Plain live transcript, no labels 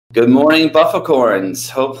Good morning, Buffacorns.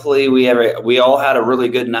 Hopefully we all had a really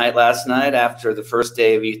good night last night after the first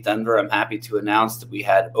day of ETHDenver. I'm happy to announce that we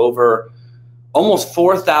had over almost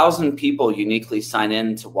 4,000 people uniquely sign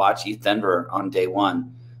in to watch ETHDenver on day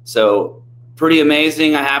one. So pretty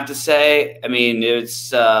amazing, I have to say. I mean, it's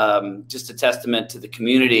just a testament to the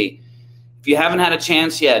community. If you haven't had a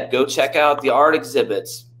chance yet, go check out the art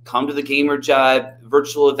exhibits. Come to the Gamer Jive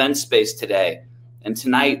virtual event space today. And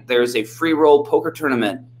tonight there's a free roll poker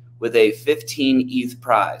tournament with a 15 ETH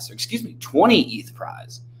prize, or excuse me, 20 ETH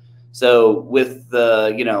prize. So with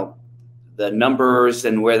the, the numbers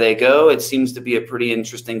and where they go, it seems to be a pretty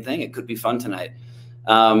interesting thing. It could be fun tonight.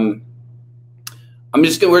 We're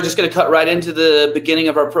just gonna cut right into the beginning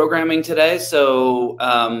of our programming today. So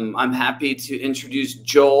I'm happy to introduce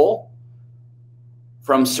Joel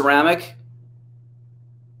from Ceramic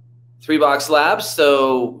 3 Box Labs.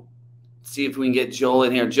 So see if we can get Joel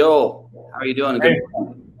in here. Joel, how are you doing? Hey.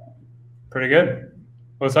 Pretty good.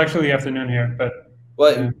 Well, it's actually the afternoon here, but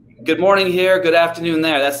good morning here, good afternoon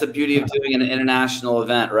there. That's the beauty of doing an international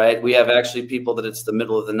event, right? We have actually people that it's the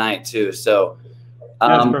middle of the night too. So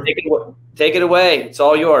take it away. It's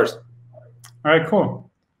all yours. All right, cool.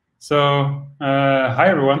 So hi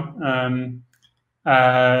everyone.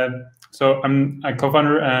 So I'm a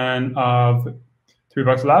co-founder of 3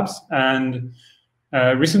 Box Labs, and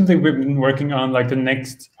recently we've been working on like the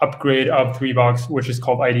next upgrade of 3 Box, which is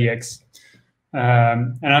called IDX.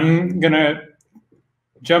 And I'm gonna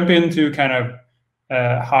jump into kind of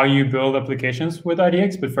how you build applications with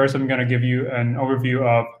IDX, but first I'm gonna give you an overview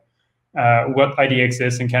of what IDX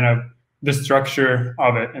is and kind of the structure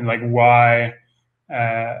of it, and like why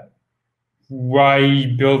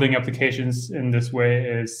building applications in this way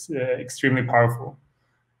is extremely powerful.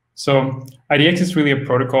 So IDX is really a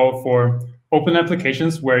protocol for open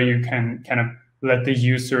applications where you can kind of let the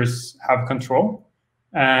users have control.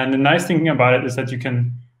 And the nice thing about it is that you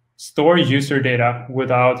can store user data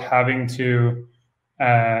without having to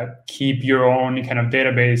keep your own kind of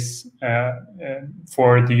database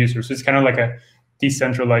for the users. So it's kind of like a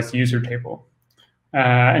decentralized user table.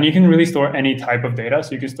 And you can really store any type of data.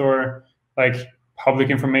 So you can store like public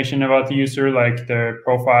information about the user, like their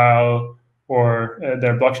profile or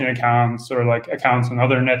their blockchain accounts, or like accounts on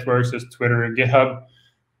other networks as Twitter and GitHub.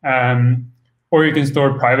 Or you can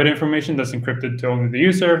store private information that's encrypted to only the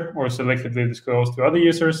user or selectively disclosed to other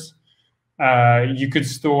users. You could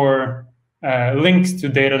store links to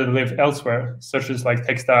data that live elsewhere, such as like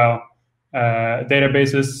textile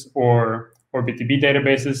databases or BTB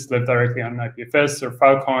databases live directly on IPFS or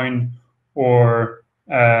Filecoin, or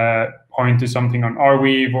point to something on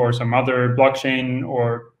Arweave or some other blockchain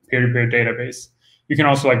or peer-to-peer database. You can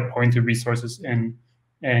also like point to resources in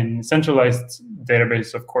centralized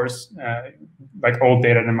databases, of course, like old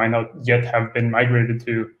data that might not yet have been migrated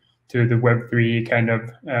to the Web3 kind of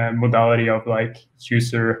modality of like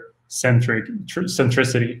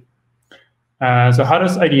user-centricity. So how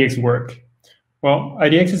does IDX work? Well,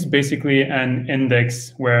 IDX is basically an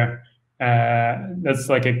index where that's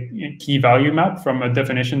like a key value map from a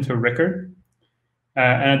definition to a record.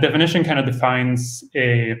 And a definition kind of defines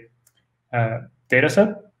a data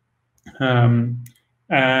set.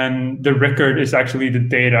 And the record is actually the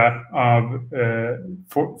data of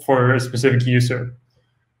for a specific user.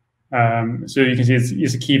 So you can see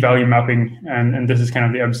it's a key value mapping, and this is kind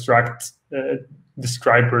of the abstract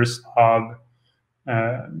describers of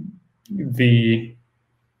the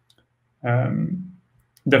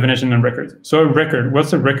definition and record. So a record,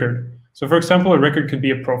 what's a record? So for example, a record could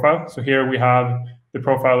be a profile. So here we have the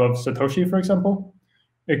profile of Satoshi, for example.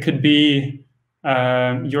 It could be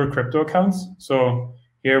your crypto accounts. So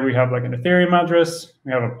here we have like an Ethereum address,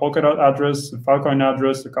 we have a Polkadot address, a Filecoin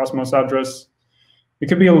address, a Cosmos address. It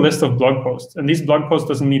could be a list of blog posts, and these blog posts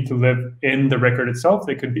doesn't need to live in the record itself.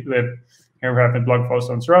 They could live, here we have a blog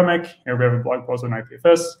post on Ceramic, here we have a blog post on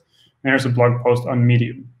IPFS, and here's a blog post on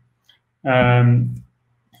Medium. And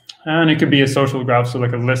it could be a social graph, so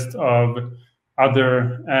like a list of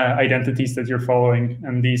other identities that you're following,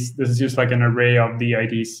 and this is just like an array of the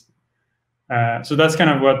IDs. So that's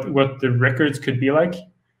kind of what the records could be like.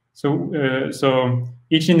 So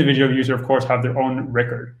each individual user, of course, have their own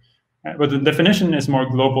record, but the definition is more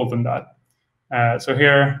global than that. So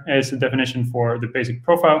here is the definition for the basic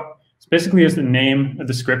profile. It's basically just the name, a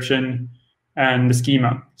description, and the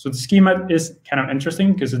schema. So the schema is kind of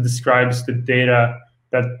interesting because it describes the data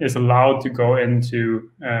that is allowed to go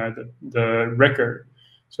into the record.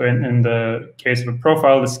 So in the case of a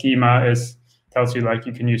profile, the schema tells you like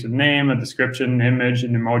you can use a name, a description, an image,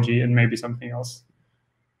 an emoji, and maybe something else.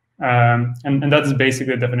 And that is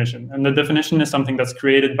basically the definition. And the definition is something that's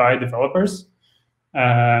created by developers.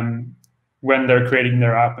 when they're creating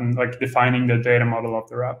their app and like defining the data model of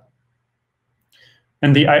their app.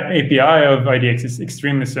 And the API of IDX is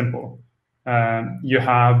extremely simple. You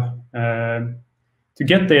have to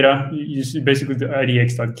get data, you basically do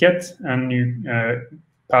idx.get, and you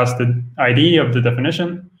pass the ID of the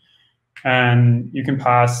definition, and you can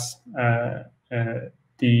pass the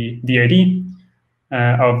ID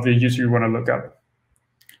of the user you want to look up.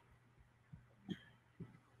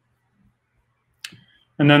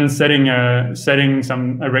 And then setting a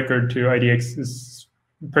record to IDX is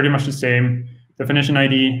pretty much the same. Definition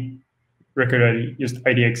ID, record ID, just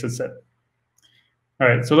IDX is set. All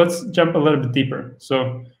right, so let's jump a little bit deeper.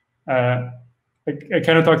 So I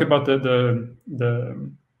kind of talked about the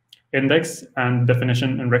index and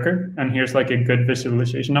definition and record, and here's like a good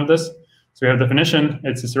visualization of this. So we have definition,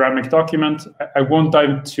 it's a ceramic document. I won't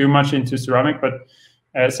dive too much into ceramic, but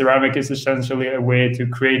ceramic is essentially a way to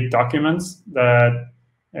create documents that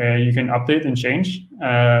you can update and change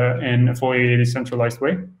in a fully decentralized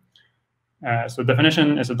way. So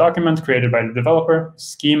definition is a document created by the developer.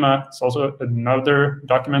 Schema is also another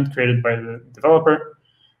document created by the developer.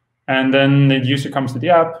 And then the user comes to the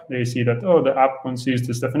app. They see that, oh, the app wants to use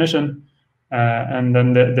this definition. And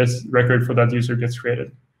then this record for that user gets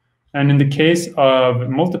created. And in the case of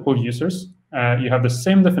multiple users, you have the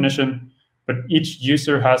same definition, but each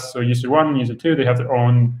user has, so user 1, user 2, they have their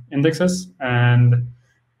own indexes. And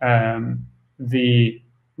the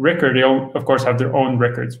record, they all, of course, have their own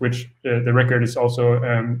records, which the record is also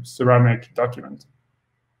a ceramic document.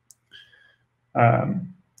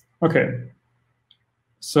 Okay.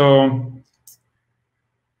 So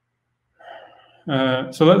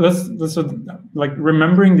let's like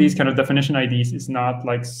remembering these kind of definition IDs is not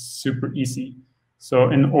like super easy. So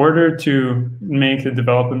in order to make the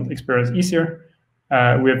development experience easier,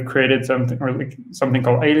 we have created something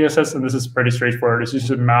called aliases, and this is pretty straightforward. This is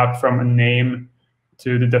just a map from a name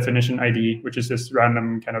to the definition ID, which is this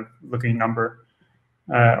random kind of looking number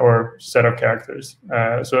or set of characters.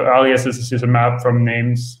 So aliases is just a map from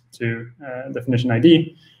names to definition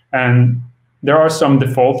ID, and there are some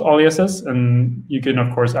default aliases, and you can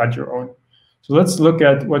of course add your own. So let's look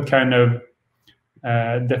at what kind of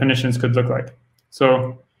definitions could look like.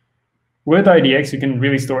 So with IDX, you can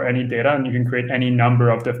really store any data, and you can create any number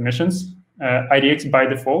of definitions. IDX by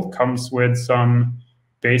default comes with some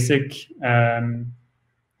basic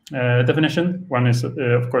definition. One is,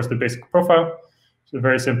 of course, the basic profile. It's a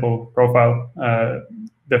very simple profile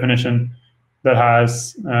definition that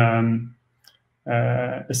has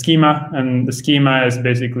a schema, and the schema is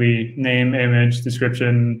basically name, image,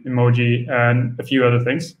 description, emoji, and a few other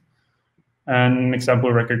things. And an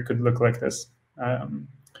example record could look like this.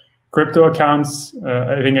 Crypto accounts,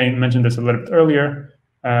 I think I mentioned this a little bit earlier,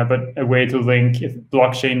 but a way to link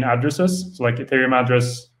blockchain addresses, so like Ethereum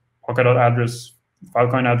address, Polkadot address,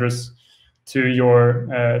 Filecoin address, to your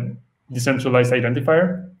decentralized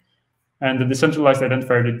identifier. And the decentralized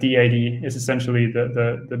identifier, the DID, is essentially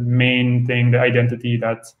the main thing, the identity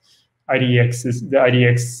that the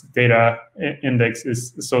IDX data index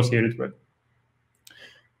is associated with.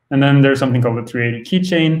 And then there's something called the 380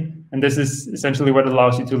 keychain, and this is essentially what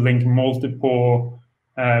allows you to link multiple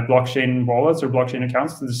blockchain wallets or blockchain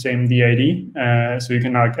accounts to the same DID, so you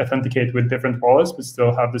can like authenticate with different wallets but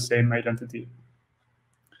still have the same identity.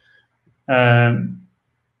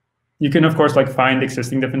 You can of course like find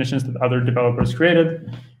existing definitions that other developers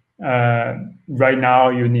created. Right now,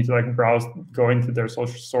 you need to like browse, go into their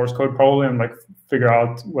source code probably, and like figure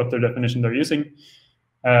out what their definition they're using.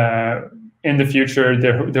 In the future,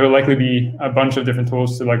 there will likely be a bunch of different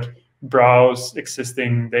tools to like browse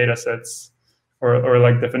existing data sets or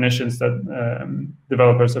like definitions that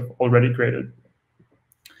developers have already created.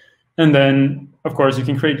 And then, of course, you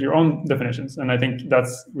can create your own definitions. And I think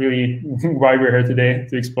that's really why we're here today,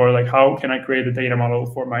 to explore like how can I create a data model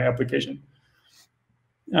for my application.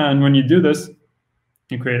 And when you do this,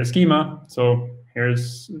 you create a schema. So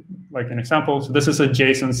here's like an example. So this is a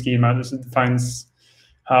JSON schema. This defines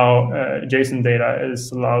how JSON data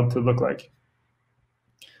is allowed to look like.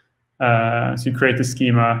 So you create the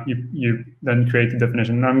schema, you then create the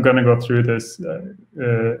definition. And I'm going to go through this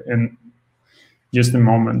in just a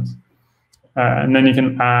moment. And then you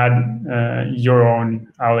can add your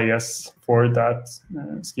own alias for that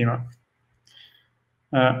schema.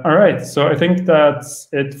 All right, so I think that's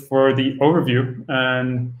it for the overview.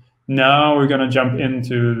 And now we're going to jump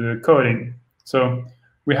into the coding. So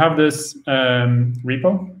we have this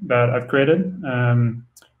repo that I've created.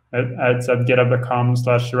 It's at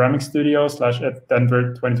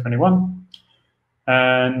github.com/ceramicstudio/ETHDenver 2021.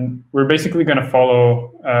 And we're basically going to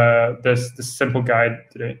follow this simple guide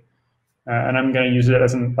today. And I'm going to use it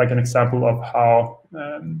as an example of how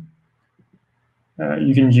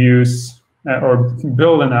you can use or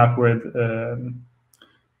build an app with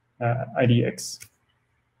IDX.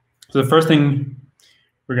 So the first thing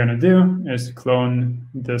we're going to do is clone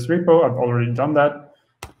this repo. I've already done that.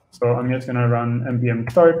 So I'm just going to run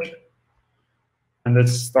npm start, and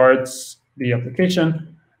this starts the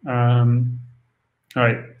application. All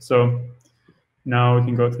right, so now we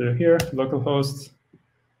can go to here, localhost,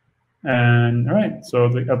 and all right, so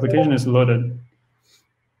the application is loaded.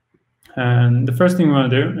 And the first thing we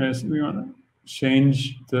want to do is we want to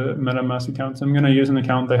change the MetaMask account. So I'm going to use an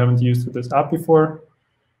account I haven't used with this app before.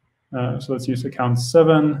 So let's use account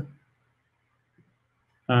 7.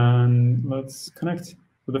 And let's connect.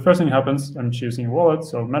 So the first thing that happens, I'm choosing a wallet,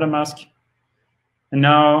 so MetaMask. And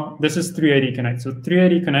now this is 380 Connect. So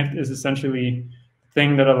 380 Connect is essentially the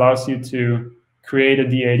thing that allows you to create a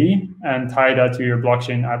DAD and tie that to your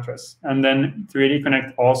blockchain address. And then 380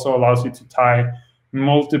 Connect also allows you to tie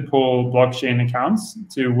multiple blockchain accounts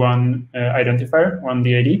to one identifier, one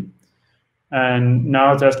DAD. And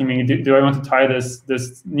now it's asking me, do I want to tie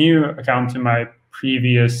this new account to my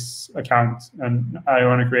previous account? And I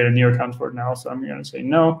want to create a new account for it now. So I'm going to say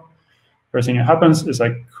no. First thing that happens is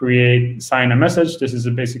I sign a message. This is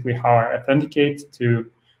basically how I authenticate to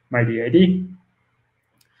my DAD.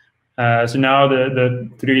 So now the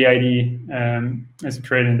 3ID is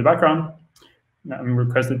created in the background. I'm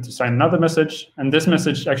requested to sign another message, and this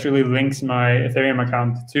message actually links my Ethereum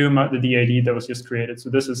account to the DAD that was just created. So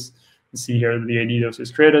this is, you see here, the DAD that was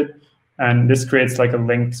just created, and this creates like a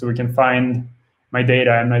link so we can find my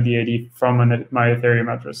data and my DAD from my Ethereum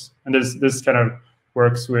address. And this kind of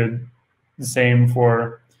works with the same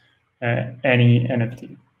for any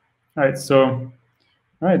NFT. All right, so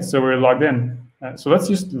we're logged in. So let's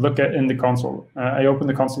just look at in the console. I open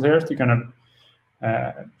the console here to kind of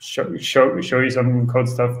show you some code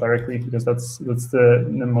stuff directly, because that's the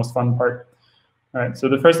most fun part. All right, so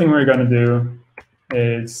the first thing we're going to do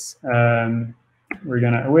is we're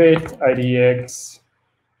going to await IDX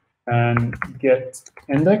and get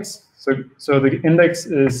index. So the index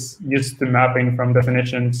is just the mapping from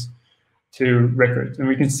definitions to records, and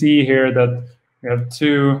we can see here that we have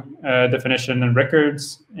two definition and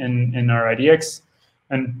records in our IDX,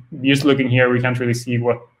 and just looking here, we can't really see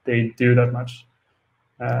what they do that much.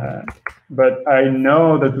 But I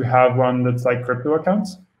know that we have one that's like crypto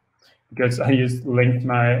accounts, because I just linked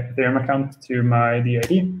my Ethereum account to my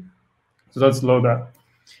DAD. So let's load that.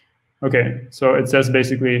 Okay, so it says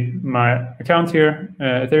basically my account here,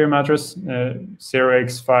 Ethereum address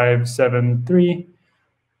 0x573,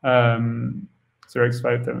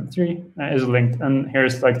 0x573 is linked, and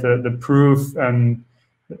here's like the proof and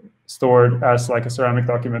stored as like a ceramic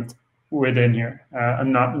document within here.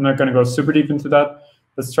 I'm not going to go super deep into that.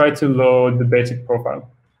 Let's try to load the basic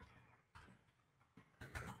profile.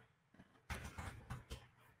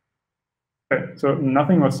 Okay, so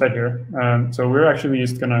nothing was set here. So we're actually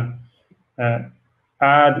just going to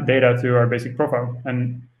add data to our basic profile.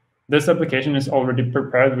 And this application is already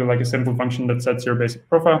prepared with like a simple function that sets your basic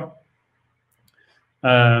profile.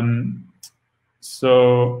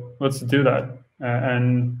 So let's do that.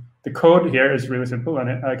 And the code here is really simple,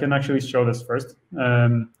 and I can actually show this first.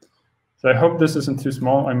 So I hope this isn't too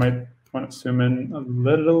small. I might want to zoom in a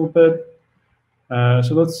little bit.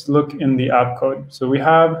 So let's look in the app code. So we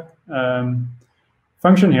have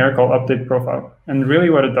function here called update profile. And really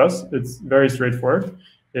what it does, it's very straightforward.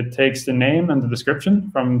 It takes the name and the description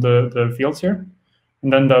from the fields here,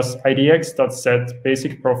 and then does idx.set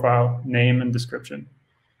basic profile name and description.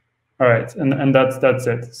 All right, and that's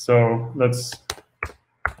it. So let's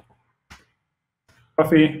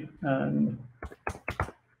coffee and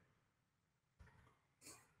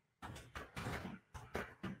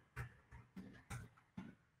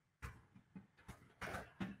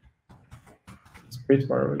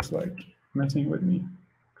spacebar was like messing with me.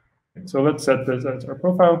 So let's set this as our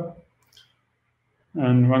profile.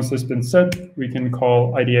 And once this has been set, we can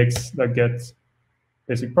call idx.get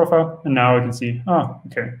basic profile. And now we can see,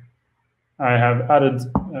 okay, I have added,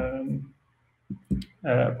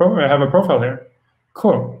 I have a profile here.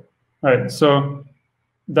 Cool. All right, so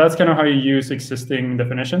that's kind of how you use existing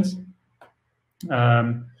definitions.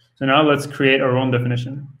 So now let's create our own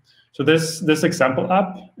definition. So this example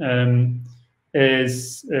app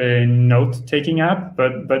is a note-taking app,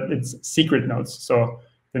 but it's secret notes. So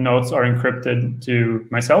the notes are encrypted to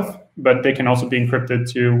myself, but they can also be encrypted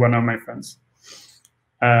to one of my friends.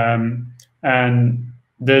 And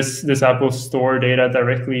this app will store data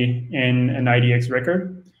directly in an IDX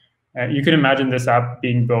record. You can imagine this app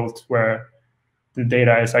being built where the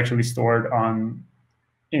data is actually stored on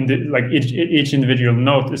each individual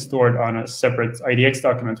node is stored on a separate IDX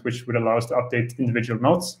document, which would allow us to update individual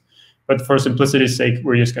nodes. But for simplicity's sake,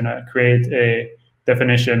 we're just going to create a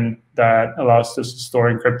definition that allows us to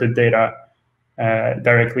store encrypted data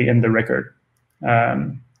directly in the record.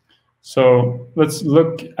 So let's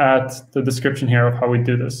look at the description here of how we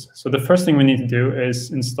do this. So the first thing we need to do is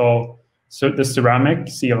install the Ceramic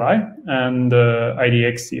CLI and the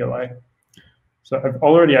IDX CLI. So I've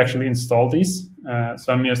already actually installed these.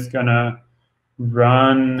 So I'm just gonna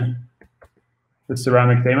run the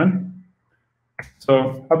Ceramic daemon.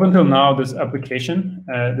 So up until now, this application,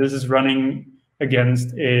 this is running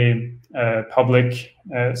against a public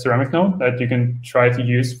Ceramic node that you can try to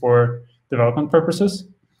use for development purposes.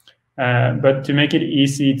 But to make it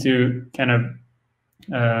easy to kind of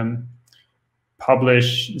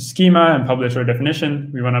publish schema and publish our definition,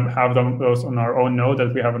 we want to have those on our own node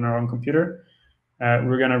that we have on our own computer.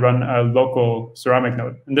 We're going to run a local Ceramic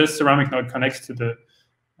node, and this Ceramic node connects to the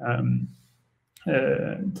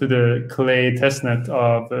Clay testnet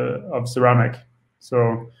of Ceramic,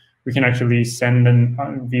 so we can actually send and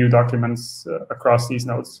view documents across these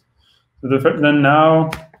nodes. So then now.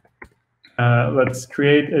 Let's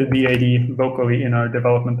create a DAD locally in our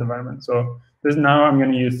development environment. So now I'm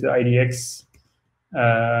going to use the IDX,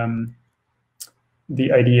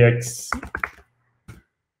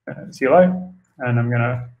 CLI, and I'm going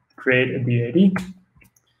to create a DAD.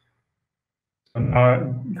 So now I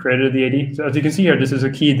created a DAD. So as you can see here, this is a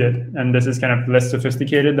key did, and this is kind of less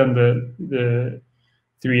sophisticated than the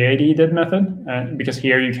 380 did method, because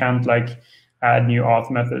here you can't like add new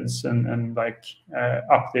auth methods and like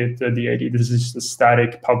update the DAD. This is just a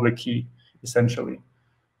static public key, essentially.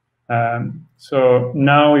 So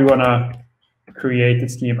now we want to create the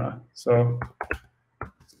schema. So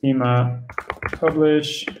schema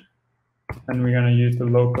publish, and we're going to use the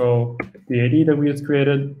local DAD that we just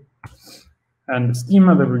created. And the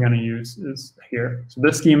schema that we're going to use is here. So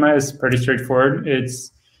this schema is pretty straightforward.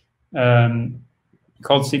 It's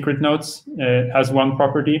called secret nodes. It has one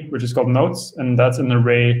property, which is called nodes, and that's an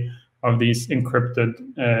array of these encrypted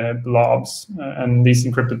blobs. And these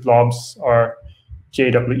encrypted blobs are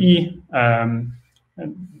JWE, and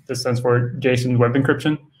this stands for JSON Web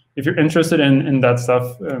Encryption. If you're interested in that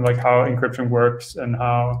stuff, like how encryption works and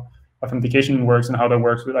how authentication works and how that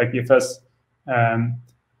works with IPFS,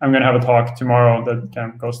 I'm going to have a talk tomorrow that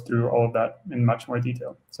kind of goes through all of that in much more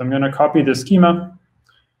detail. So I'm going to copy the schema,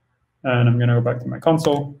 and I'm going to go back to my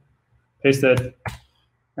console, paste it,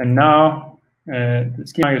 and now the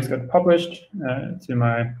schema just got published to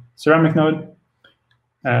my Ceramic node.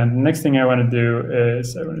 And the next thing I want to do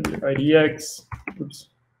is I want to do IDX,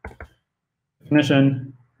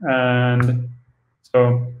 definition, and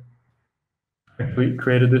so I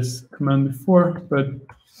created this command before, but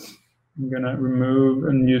I'm going to remove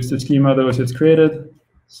and use the schema that was just created.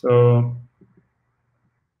 So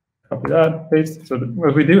copy that, paste. So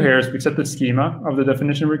what we do here is we set the schema of the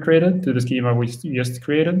definition we created to the schema we just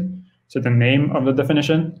created, set the name of the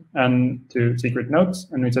definition and to secret nodes,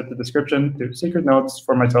 and we set the description to secret nodes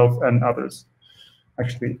for myself and others.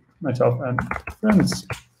 Actually, myself and friends.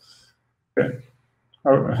 Okay.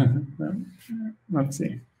 Let's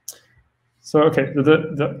see. So okay,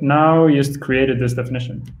 now we just created this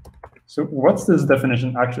definition. So what's this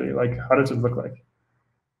definition actually like? How does it look like?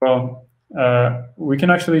 Well, we can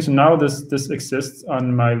actually, so now this exists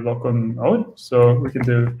on my local node. So we can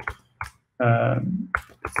do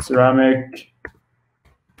Ceramic,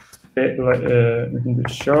 we can do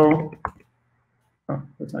show. Oh,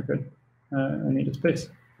 that's not good. I need a space.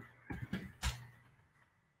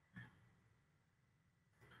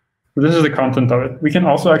 So this is the content of it. We can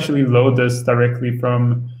also actually load this directly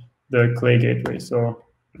from the Clay gateway. So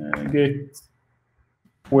gateway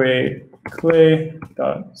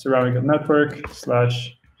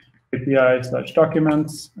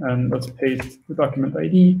clay.ceramic.network/API/documents, and let's paste the document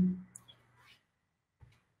ID.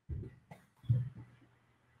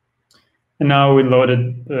 And now we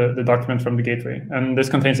loaded the document from the gateway. And this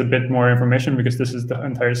contains a bit more information because this is the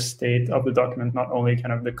entire state of the document, not only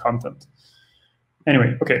kind of the content.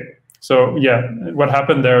 Anyway, okay. So yeah, what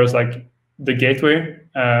happened there is like the gateway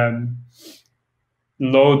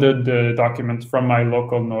loaded the document from my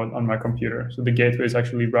local node on my computer. So the gateway is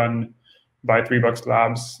actually run by 3Box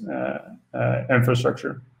Labs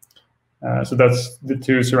infrastructure. So that's the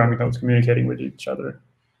two Ceramic nodes communicating with each other.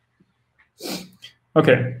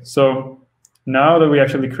 Okay, so now that we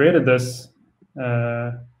actually created this,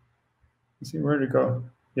 let's see, where did it go?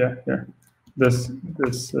 Yeah, here. This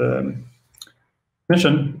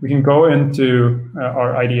mission, we can go into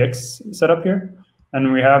our IDX setup here,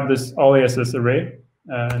 and we have this all ASS array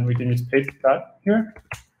and we can just paste that here.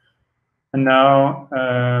 And now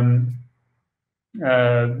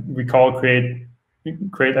we call create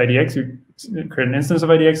IDX. We create an instance of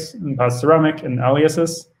IDX and pass ceramic and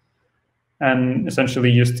aliases, and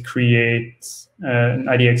essentially just create an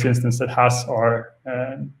IDX instance that has our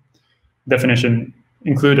definition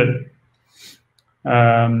included.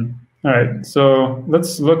 All right, so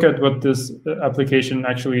let's look at what this application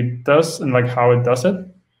actually does and like how it does it.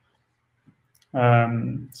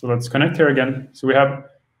 So let's connect here again. So we have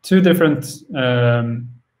two different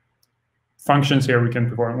functions here we can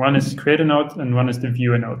perform. One is create a node and one is to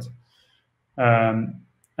view a node.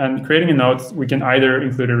 And creating a node, we can either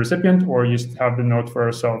include a recipient or just have the node for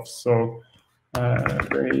ourselves. So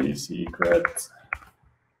very secret.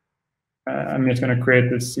 I'm just going to create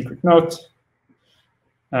this secret node.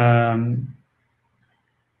 And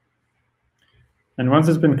once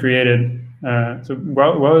it's been created, so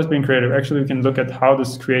while it's being created, actually we can look at how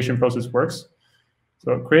this creation process works.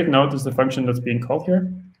 So create node is the function that's being called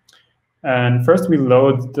here. And first we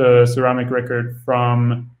load the ceramic record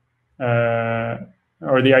from,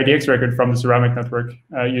 or the IDX record from the ceramic network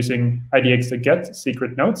using IDX to get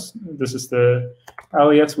secret nodes. This is the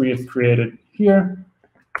alias we have created here.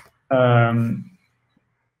 And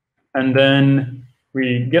then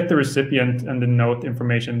we get the recipient and the node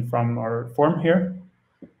information from our form here.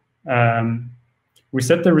 We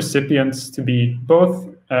set the recipients to be both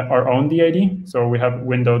our own DID. So we have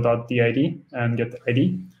window.did and get the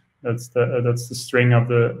ID. That's the string of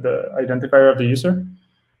the identifier of the user.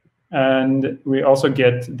 And we also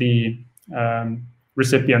get the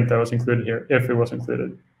recipient that was included here, if it was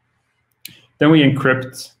included. Then we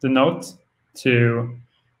encrypt the node to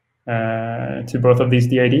both of these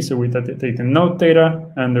DIDs, so we take the node data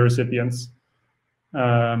and the recipients.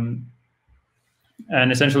 And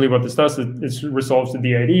essentially what this does is it resolves the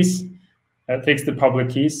DIDs, takes the public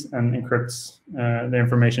keys and encrypts the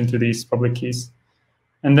information to these public keys.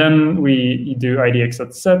 And then we do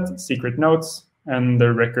IDX.set, secret nodes, and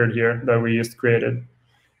the record here that we just created.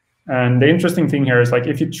 And the interesting thing here is like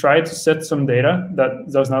if you try to set some data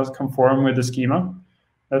that does not conform with the schema,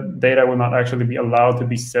 that data will not actually be allowed to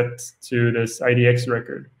be set to this IDX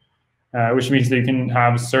record, which means that you can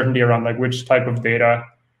have certainty around like which type of data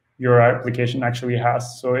your application actually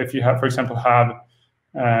has. So if you have, for example,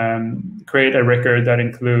 create a record that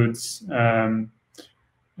includes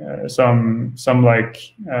some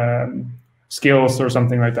like skills or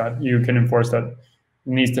something like that, you can enforce that it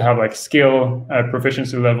needs to have like skill,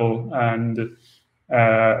 proficiency level, and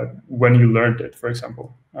when you learned it, for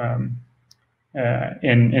example.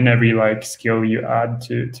 In every like skill you add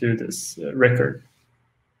to this record,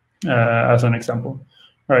 as an example.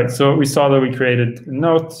 All right, so we saw that we created a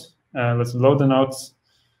node. Let's load the nodes.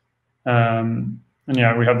 And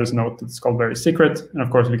yeah, we have this node that's called very secret. And of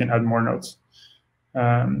course, we can add more nodes.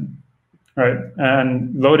 All right,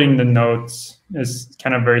 and loading the nodes is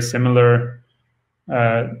kind of very similar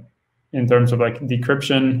in terms of like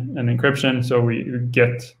decryption and encryption. So we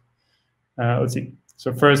get, let's see.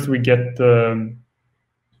 So first we get the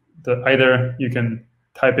either you can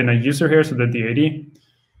type in a user here, so the DID,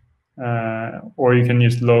 or you can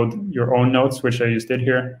just load your own nodes, which I just did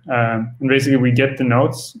here. And basically we get the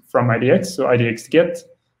nodes from IDX, so IDX get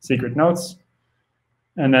secret nodes,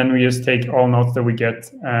 and then we just take all nodes that we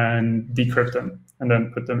get and decrypt them, and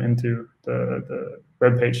then put them into the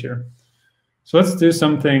web page here. So let's do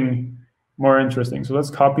something more interesting. So let's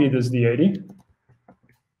copy this DID,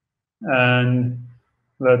 and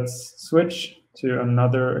let's switch to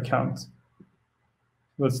another account.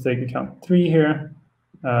 Let's take account 3 here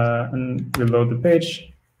and reload the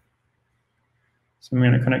page. So I'm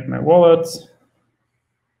going to connect my wallet.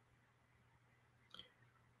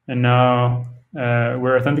 And now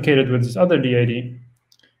we're authenticated with this other DID.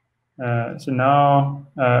 So now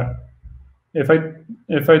if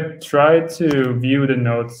I try to view the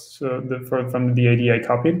nodes, so from the DID I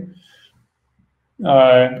copied,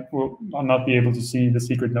 I'll not be able to see the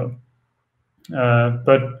secret node.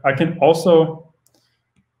 But I can also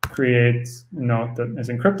create a node that is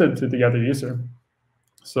encrypted to the other user.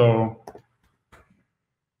 So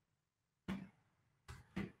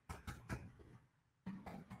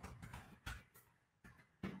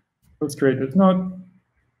let's create this node.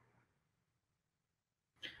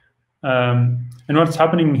 And what's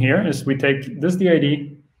happening here is we take this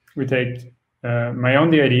DID, we take my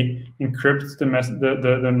own DID, encrypt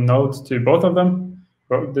the nodes to both of them,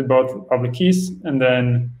 both public keys, and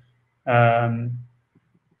then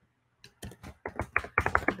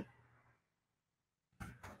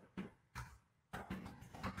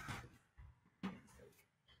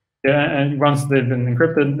Yeah, and once they've been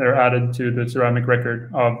encrypted, they're added to the ceramic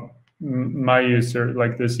record of my user,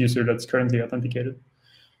 like this user that's currently authenticated.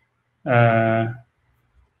 And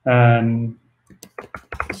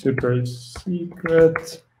super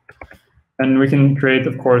secret. And we can create,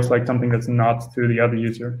 of course, like something that's not to the other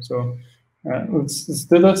user. So let's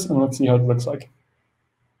do this and let's see how it looks like.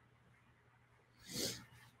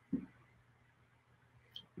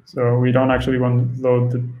 So we don't actually want to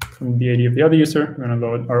load from the ID of the other user. We're going to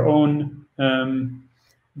load our own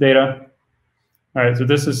data. All right, so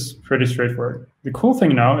this is pretty straightforward. The cool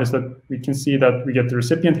thing now is that we can see that we get the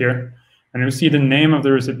recipient here, and we see the name of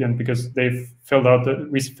the recipient because we filled out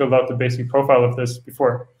the basic profile of this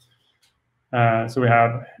before. So we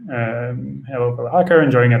have hello fellow hacker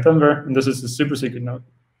enjoying ETHDenver, and this is a super secret node.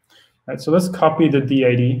 All right, so let's copy the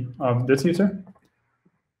DID of this user,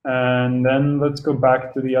 and then let's go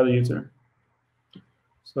back to the other user.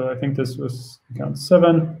 So I think this was account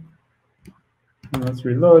 7, and let's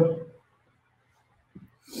reload.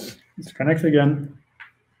 Let's connect again.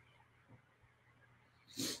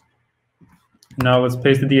 Now let's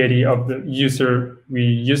paste the DID of the user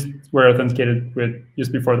we were authenticated with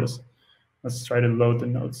just before this. Let's try to load the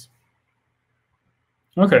nodes.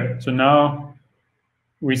 Okay, so now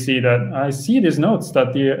we see that I see these nodes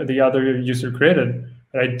that the other user created,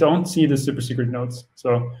 but I don't see the super secret nodes.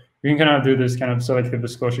 So we can kind of do this kind of selective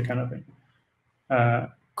disclosure kind of thing.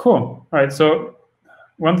 Cool. All right, so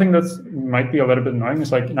one thing that might be a little bit annoying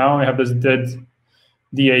is like now I have this dead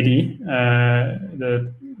DID,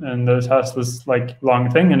 and this has this like long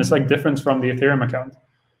thing, and it's like different from the Ethereum account.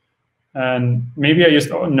 And maybe I just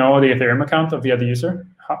don't know the Ethereum account of the other user.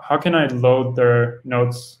 How can I load their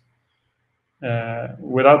nodes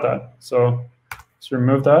without that? So let's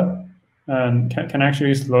remove that, and can I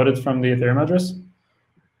actually just load it from the Ethereum address?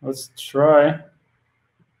 Let's try.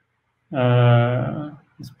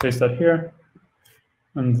 Let's paste that here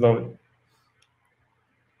and load it.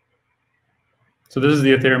 So this is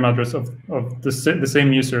the Ethereum address of the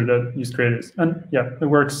same user that used creators. And yeah, it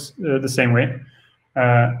works the same way.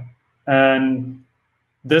 And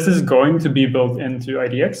this is going to be built into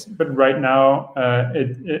IDX, but right now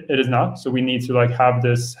it is not. So we need to like have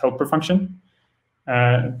this helper function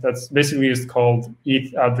that's basically just called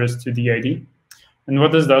ETH address to DID. And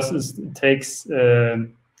what this does is it takes a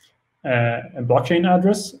blockchain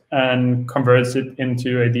address and converts it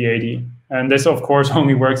into a DID. And this, of course,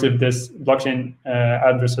 only works if this blockchain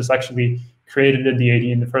address has actually created a DID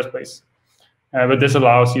in the first place. But this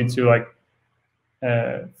allows you to like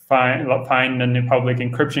find a public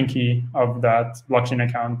encryption key of that blockchain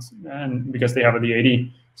account, and because they have a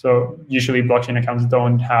DID. So usually blockchain accounts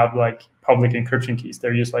don't have like public encryption keys.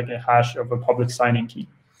 They're just like a hash of a public signing key.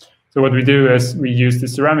 So what we do is we use the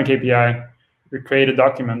Ceramic API. We create a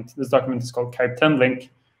document. This document is called Kype10 link.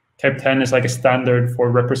 Kype10 is like a standard for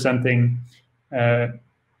representing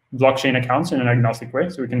blockchain accounts in an agnostic way.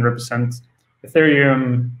 So we can represent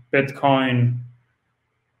Ethereum, Bitcoin,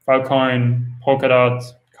 Filecoin, Polkadot,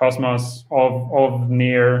 Cosmos, all of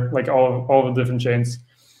Near, like all the different chains.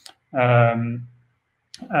 And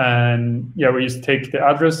yeah, we just take the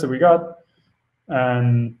address that we got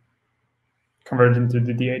and convert it into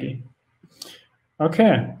the DID.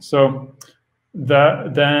 Okay, so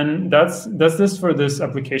that's this for this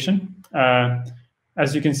application.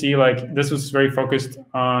 As you can see, like this was very focused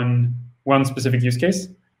on one specific use case,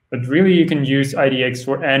 but really you can use IDX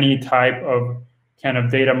for any type of kind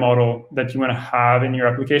of data model that you want to have in your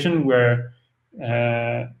application where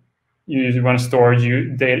you want to store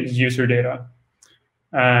user data.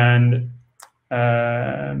 And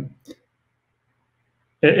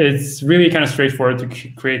it's really kind of straightforward to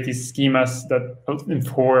create these schemas that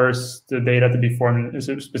enforce the data to be formed in a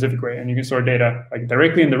specific way. And you can store data like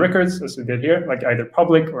directly in the records, as we did here, like either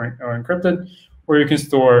public or encrypted, or you can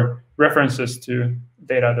store references to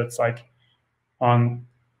data that's like on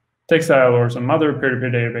Textile or some other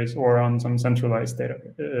peer-to-peer database or on some centralized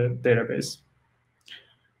database.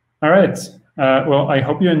 All right. Well, I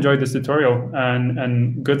hope you enjoyed this tutorial,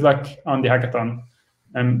 and good luck on the hackathon.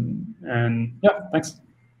 And yeah, thanks.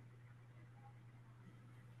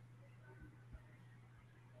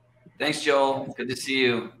 Thanks, Joel. Good to see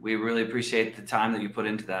you. We really appreciate the time that you put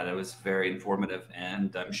into that. It was very informative,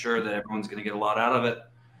 and I'm sure that everyone's going to get a lot out of it.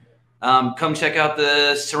 Come check out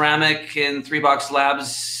the Ceramic and 3Box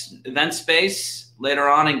Labs event space later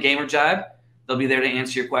on in GamerJibe. They'll be there to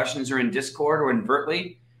answer your questions, or in Discord or in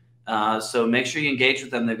Vertly. So make sure you engage with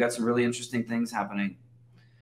them. They've got some really interesting things happening.